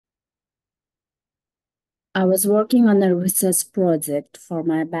I was working on a research project for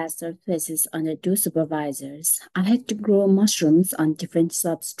my bachelor thesis under two supervisors. I had to grow mushrooms on different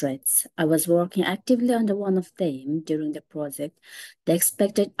substrates. I was working actively under one of them during the project. The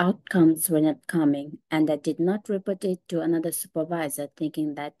expected outcomes were not coming, and I did not report it to another supervisor,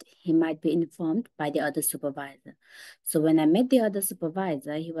 thinking that he might be informed by the other supervisor. So when I met the other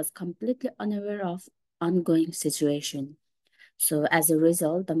supervisor, he was completely unaware of ongoing situation. So as a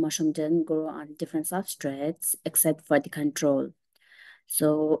result, the mushroom didn't grow on different substrates except for the control.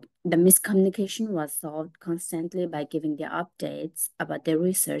 So the miscommunication was solved constantly by giving the updates about the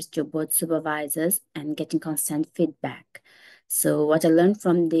research to both supervisors and getting constant feedback. So what I learned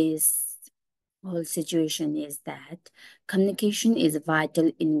from this whole situation is that communication is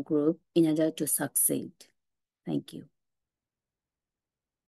vital in group in order to succeed. Thank you.